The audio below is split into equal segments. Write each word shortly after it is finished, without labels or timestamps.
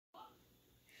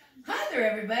Hi there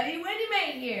everybody,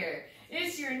 Wendi-Mae here.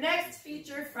 It's your next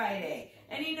Feature Friday.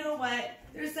 And you know what?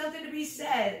 There's something to be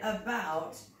said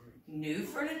about new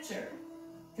furniture.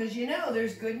 Because you know,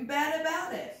 there's good and bad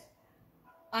about it.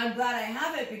 I'm glad I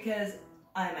have it because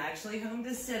I'm actually home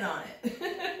to sit on it.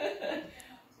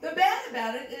 The bad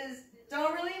about it is,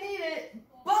 don't really need it.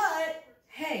 But,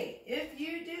 hey, if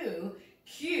you do,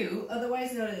 Q,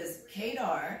 otherwise known as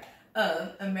Qadeer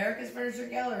of America's Furniture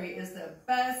Gallery, is the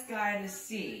best guy to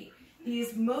see.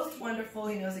 He's most wonderful.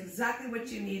 He knows exactly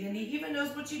what you need, and he even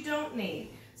knows what you don't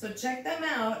need. So check them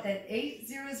out at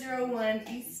 8001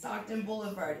 East Stockton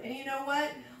Boulevard. And you know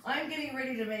what? I'm getting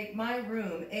ready to make my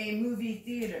room a movie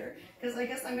theater because I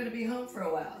guess I'm going to be home for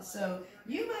a while. So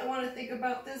you might want to think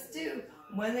about this too.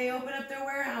 When they open up their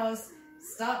warehouse,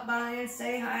 stop by and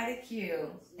say hi to Q.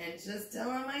 And just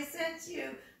tell him I sent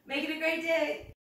you. Make it a great day.